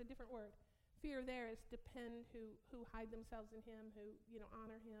there is a different word. Fear there is depend, who hide themselves in him, who,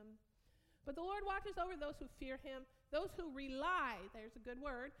 honor him. But the Lord watches over those who fear him, those who rely, there's a good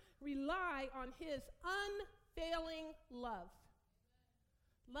word, rely on his unfailing love.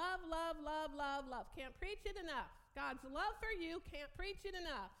 Love, love, love, love, love. Can't preach it enough. God's love for you, can't preach it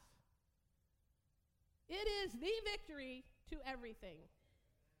enough. It is the victory to everything.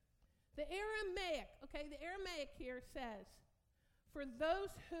 The Aramaic here says, for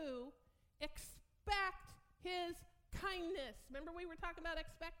those who expect his kindness. Remember we were talking about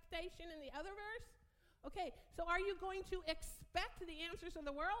expectation in the other verse? Okay, so are you going to expect the answers of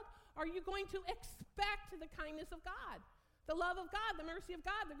the world? Or are you going to expect the kindness of God? The love of God, the mercy of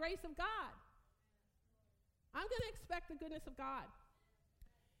God, the grace of God. I'm going to expect the goodness of God.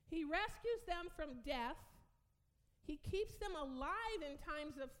 He rescues them from death. He keeps them alive in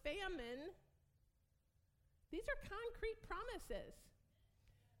times of famine. These are concrete promises.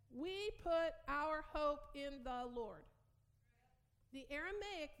 We put our hope in the Lord. The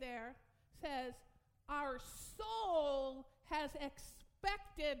Aramaic there says, our soul has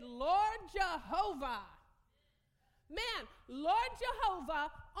expected Lord Jehovah. Man, Lord Jehovah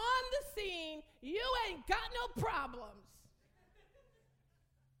on the scene, you ain't got no problems.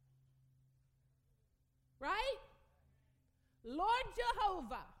 Right? Lord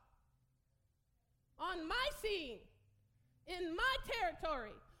Jehovah on my scene, in my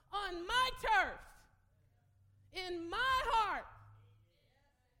territory, on my turf, in my heart,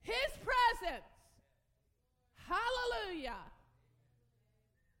 his presence. Hallelujah.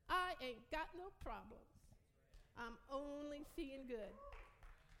 I ain't got no problems. I'm only seeing good.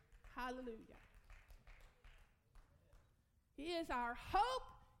 Hallelujah. He is our hope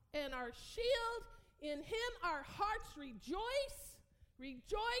and our shield. In him our hearts rejoice,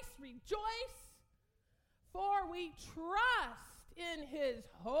 rejoice, rejoice, for we trust in his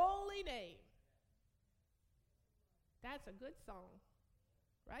holy name. That's a good song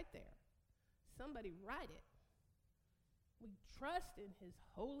right there. Somebody write it. We trust in his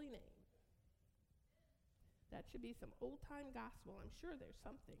holy name. That should be some old-time gospel. I'm sure there's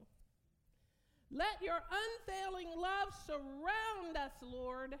something. Let your unfailing love surround us,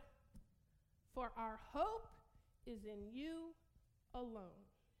 Lord, for our hope is in you alone.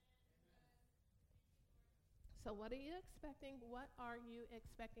 So what are you expecting? What are you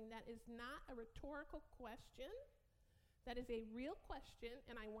expecting? That is not a rhetorical question. That is a real question,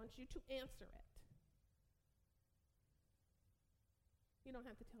 and I want you to answer it. You don't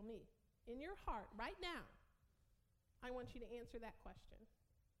have to tell me. In your heart, right now, I want you to answer that question.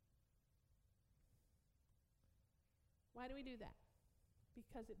 Why do we do that?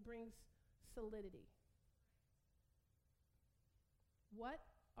 Because it brings solidity. What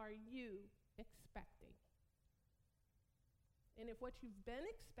are you expecting? And if what you've been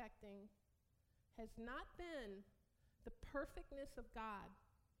expecting has not been the perfectness of God,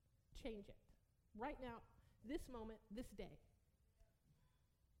 change it. Right now, this moment, this day.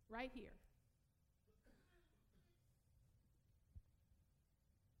 Right here.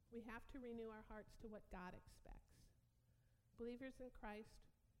 We have to renew our hearts to what God expects. Believers in Christ,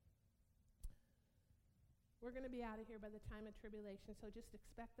 we're going to be out of here by the time of tribulation, so just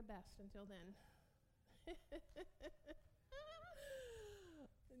expect the best until then.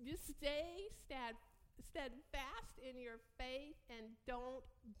 Just stay steadfast in your faith and don't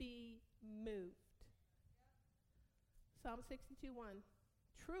be moved. Psalm 62:1.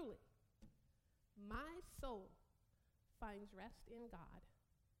 Truly, my soul finds rest in God.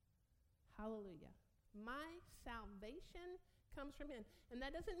 Hallelujah. My salvation comes from him. And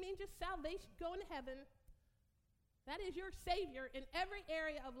that doesn't mean just salvation, going to heaven. That is your Savior in every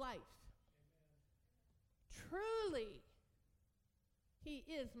area of life. Amen. Truly, he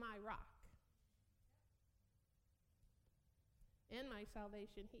is my rock. And my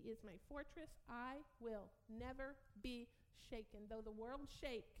salvation, he is my fortress. I will never be shaken. Though the world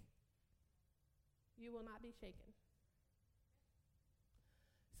shake, you will not be shaken.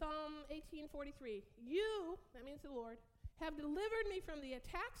 Psalm 18:43. You, that means the Lord, have delivered me from the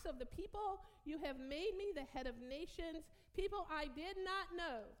attacks of the people. You have made me the head of nations. People I did not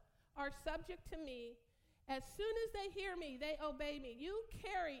know are subject to me. As soon as they hear me, they obey me. You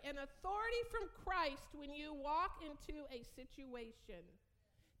carry an authority from Christ when you walk into a situation.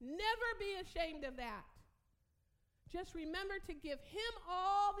 Never be ashamed of that. Just remember to give him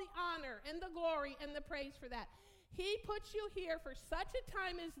all the honor and the glory and the praise for that. He puts you here for such a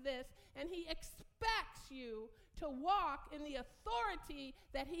time as this, and he expects you to walk in the authority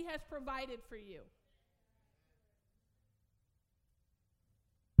that he has provided for you.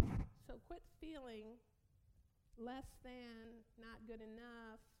 So quit feeling less than, not good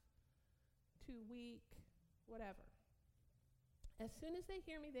enough, too weak, whatever. As soon as they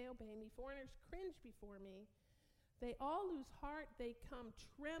hear me, they obey me. Foreigners cringe before me. They all lose heart. They come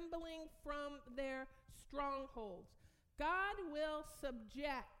trembling from their strongholds. God will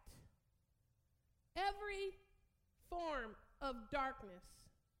subject every form of darkness.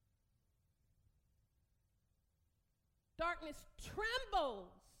 Darkness trembles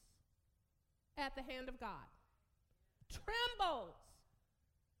at the hand of God. Trembles.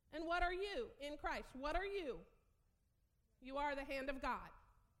 And what are you in Christ? What are you? You are the hand of God.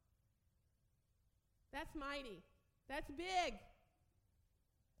 That's mighty. That's big.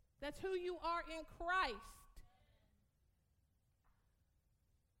 That's who you are in Christ.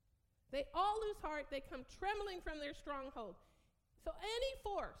 They all lose heart. They come trembling from their stronghold. So any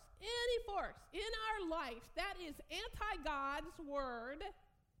force in our life that is anti-God's word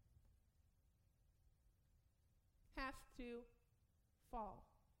has to fall.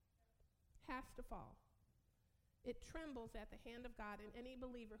 Has to fall. It trembles at the hand of God in any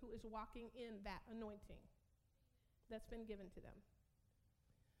believer who is walking in that anointing that's been given to them.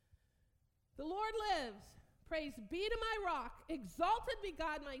 The Lord lives. Praise be to my rock. Exalted be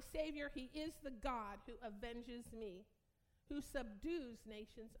God, my Savior. He is the God who avenges me, who subdues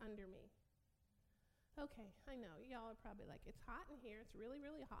nations under me. Okay, I know. Y'all are probably like, it's hot in here. It's really,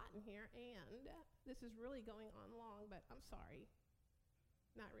 really hot in here. And this is really going on long, but I'm sorry.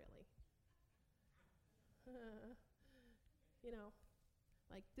 Not really.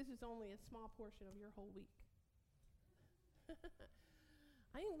 Like this is only a small portion of your whole week.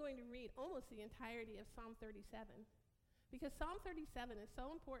 I am going to read almost the entirety of Psalm 37 because Psalm 37 is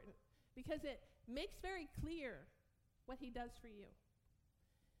so important because it makes very clear what he does for you.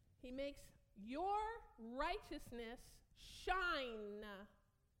 He makes your righteousness shine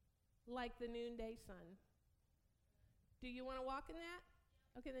like the noonday sun. Do you want to walk in that?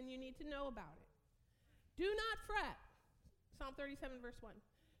 Okay, then you need to know about it. Do not fret. Psalm 37, verse 1.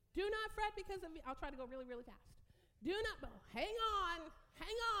 Do not fret because of me. I'll try to go really, really fast. Do not, hang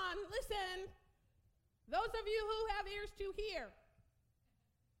on, listen. Those of you who have ears to hear,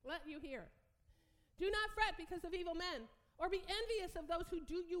 let you hear. Do not fret because of evil men, or be envious of those who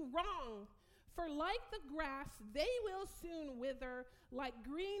do you wrong. For like the grass, they will soon wither. Like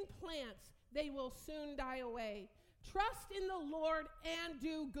green plants, they will soon die away. Trust in the Lord and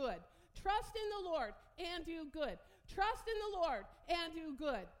do good. Trust in the Lord and do good. Trust in the Lord and do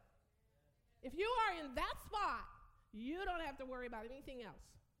good. If you are in that spot, you don't have to worry about anything else.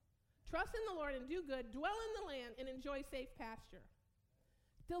 Trust in the Lord and do good. Dwell in the land and enjoy safe pasture.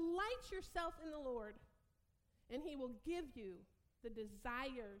 Delight yourself in the Lord, and he will give you the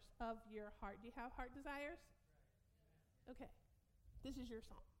desires of your heart. Do you have heart desires? Okay. This is your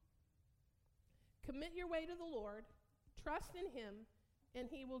song. Commit your way to the Lord. Trust in him, and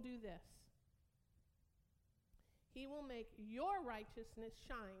he will do this. He will make your righteousness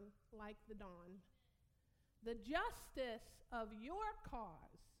shine like the dawn, the justice of your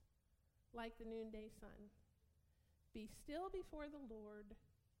cause like the noonday sun. Be still before the Lord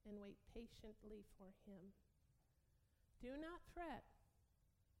and wait patiently for him. Do not fret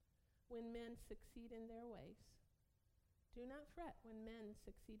when men succeed in their ways. Do not fret when men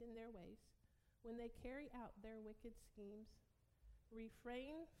succeed in their ways, when they carry out their wicked schemes.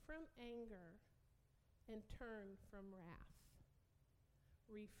 Refrain from anger and turn from wrath.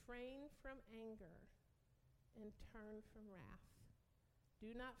 Refrain from anger and turn from wrath.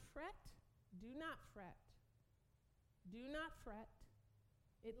 Do not fret. Do not fret. Do not fret.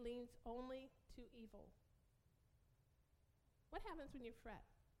 It leads only to evil. What happens when you fret?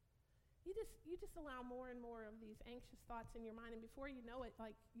 You just allow more and more of these anxious thoughts in your mind, and before you know it,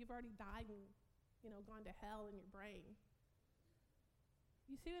 like you've already died and gone to hell in your brain.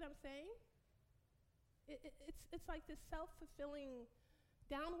 You see what I'm saying? It's like this self-fulfilling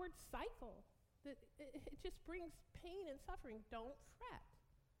downward cycle that it just brings pain and suffering. Don't fret.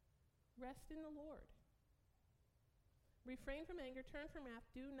 Rest in the Lord. Refrain from anger, turn from wrath.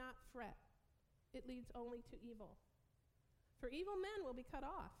 Do not fret. It leads only to evil. For evil men will be cut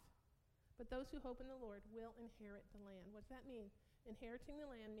off, but those who hope in the Lord will inherit the land. What does that mean? Inheriting the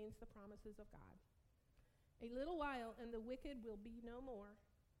land means the promises of God. A little while, and the wicked will be no more.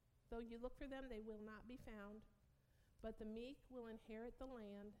 Though you look for them, they will not be found. But the meek will inherit the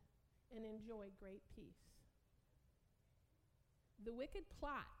land and enjoy great peace. The wicked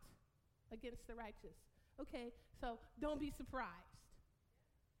plot against the righteous. Okay, so don't be surprised.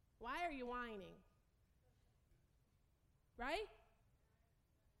 Why are you whining? Right?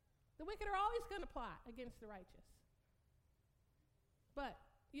 The wicked are always going to plot against the righteous. But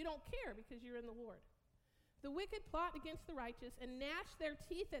you don't care because you're in the Lord. The wicked plot against the righteous and gnash their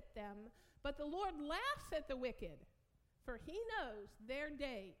teeth at them, but the Lord laughs at the wicked, for he knows their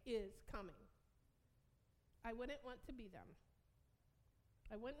day is coming. I wouldn't want to be them.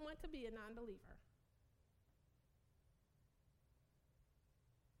 I wouldn't want to be a non-believer.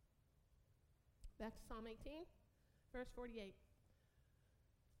 Back to Psalm 18, verse 48.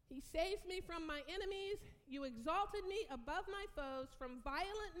 He saves me from my enemies. You exalted me above my foes. From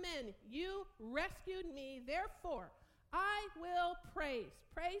violent men you rescued me. Therefore, I will praise.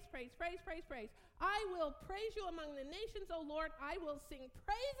 Praise, praise, praise, praise, praise. I will praise you among the nations, O Lord. I will sing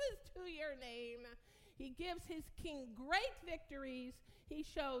praises to your name. He gives his king great victories. He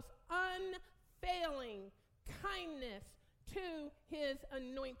shows unfailing kindness to his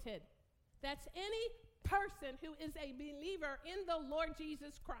anointed. That's any person who is a believer in the Lord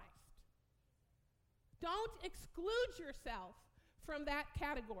Jesus Christ. Don't exclude yourself from that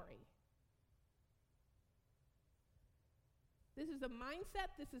category. This is a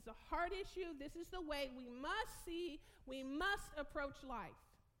mindset. This is a heart issue. This is the way we must approach life.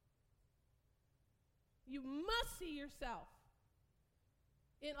 You must see yourself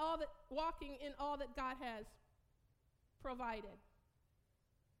in all that, walking in all that God has provided.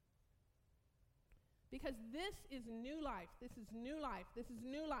 Because this is new life. This is new life. This is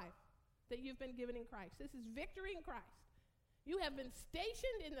new life that you've been given in Christ. This is victory in Christ. You have been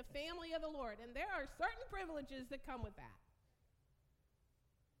stationed in the family of the Lord, and there are certain privileges that come with that.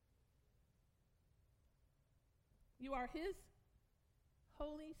 You are his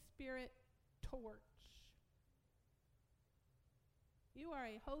Holy Spirit torch. You are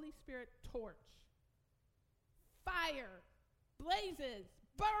a Holy Spirit torch. Fire, blazes,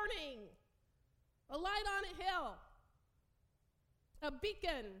 burning, a light on a hill, a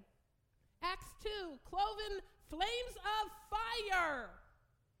beacon. Acts 2, cloven flames of fire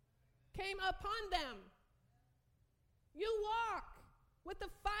came upon them. You walk with the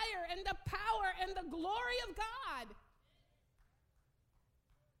fire and the power and the glory of God.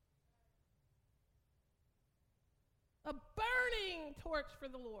 A burning torch for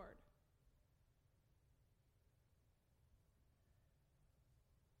the Lord.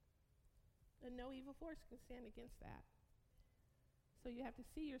 And no evil force can stand against that. So you have to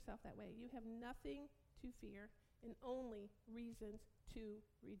see yourself that way. You have nothing to fear and only reasons to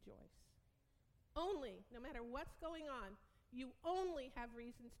rejoice. Only, no matter what's going on, you only have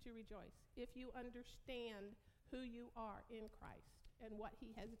reasons to rejoice if you understand who you are in Christ and what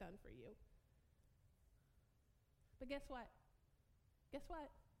he has done for you. But guess what? Guess what?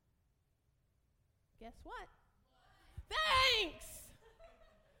 Guess what? Thanks!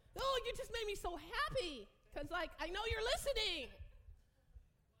 Oh, you just made me so happy because, I know you're listening.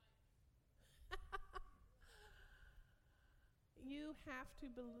 You have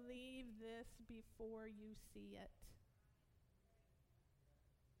to believe this before you see it.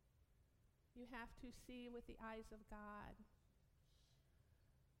 You have to see with the eyes of God.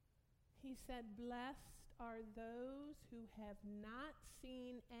 He said, blessed are those who have not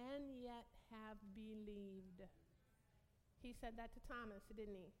seen and yet have believed. He said that to Thomas,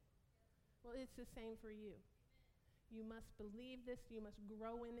 didn't he? Well, it's the same for you. You must believe this. You must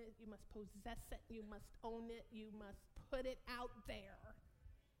grow in it. You must possess it. You must own it. You must put it out there.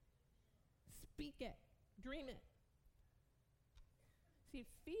 Speak it. Dream it. See,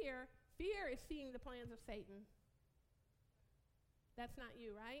 fear is seeing the plans of Satan. That's not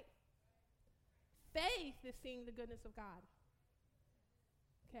you, right? Faith is seeing the goodness of God.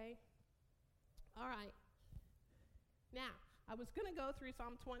 Okay? All right. Now, I was going to go through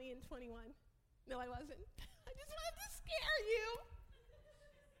Psalm 20 and 21. No, I wasn't. I just wanted to scare you.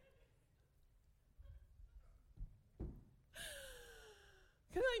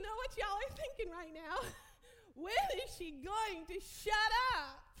 Because I know what y'all are thinking right now. When is she going to shut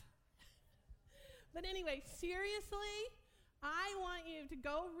up? But anyway, seriously, I want you to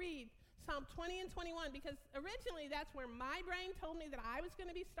go read Psalm 20 and 21, because originally that's where my brain told me that I was going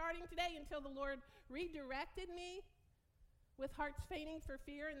to be starting today until the Lord redirected me with hearts fainting for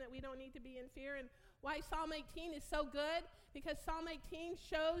fear and that we don't need to be in fear. And why Psalm 18 is so good, because Psalm 18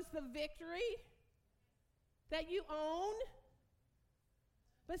 shows the victory that you own.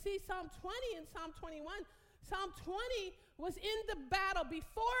 But see, Psalm 20 and Psalm 21, Psalm 20 was in the battle.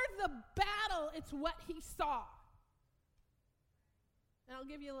 Before the battle, it's what he saw. And I'll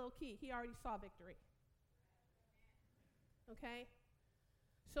give you a little key. He already saw victory. Okay?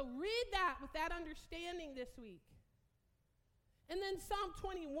 So read that with that understanding this week. And then Psalm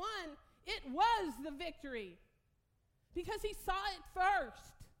 21, it was the victory because he saw it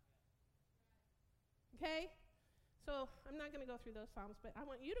first. Okay? So I'm not going to go through those Psalms, but I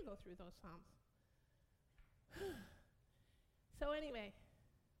want you to go through those Psalms. So anyway,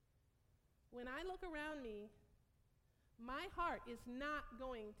 when I look around me, my heart is not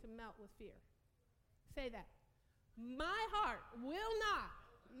going to melt with fear. Say that. My heart will not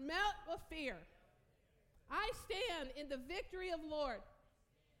melt with fear. I stand in the victory of Lord.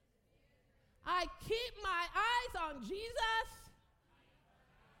 I keep my eyes on Jesus,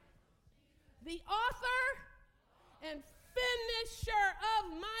 the author and finisher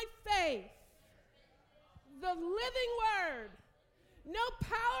of my faith, the living word. No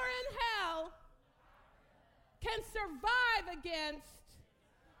power in hell can survive against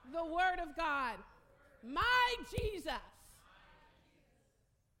the word of God. My Jesus.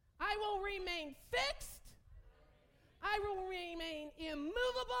 I will remain fixed. I will remain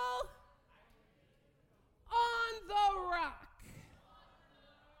immovable, on the rock.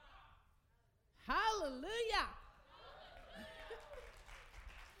 Hallelujah.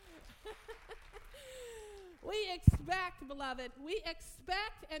 We expect, beloved, we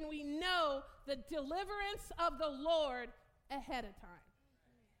expect and we know the deliverance of the Lord ahead of time.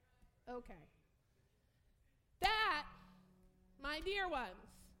 Okay. That, my dear ones,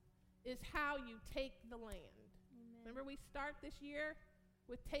 is how you take the land. Amen. Remember we start this year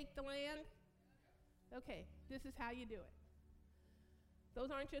with take the land? Okay, this is how you do it. Those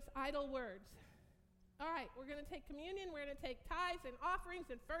aren't just idle words. All right, we're going to take communion. We're going to take tithes and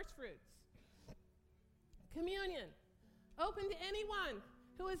offerings and first fruits. Communion, open to anyone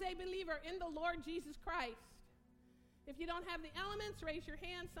who is a believer in the Lord Jesus Christ. If you don't have the elements, raise your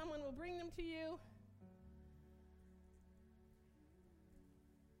hand. Someone will bring them to you.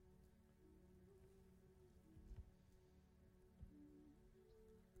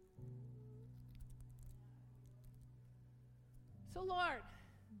 So, Lord,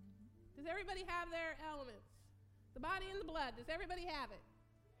 does everybody have their elements? The body and the blood, does everybody have it?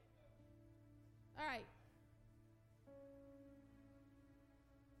 All right.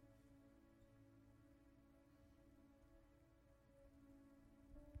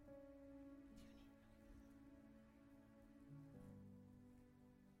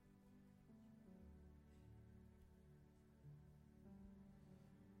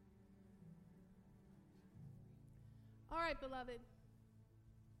 All right, beloved.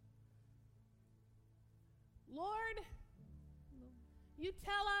 Lord, you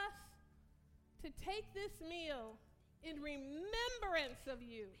tell us to take this meal in remembrance of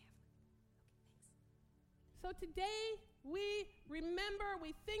you. So today we remember,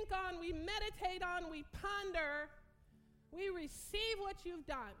 we think on, we meditate on, we ponder, we receive what you've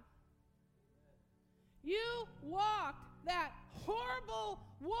done. You walked that horrible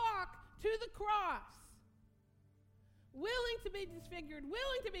walk to the cross, willing to be disfigured,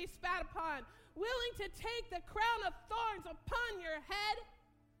 willing to be spat upon, willing to take the crown of thorns upon your head,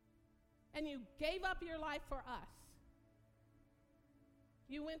 and you gave up your life for us.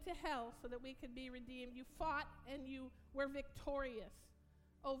 You went to hell so that we could be redeemed. You fought and you were victorious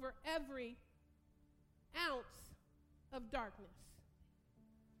over every ounce of darkness.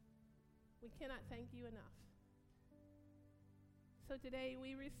 We cannot thank you enough. So today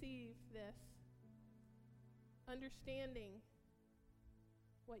we receive this, understanding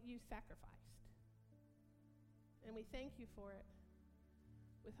what you sacrificed. And we thank you for it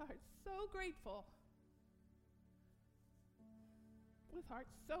with hearts so grateful. With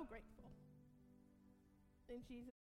hearts so grateful. In Jesus'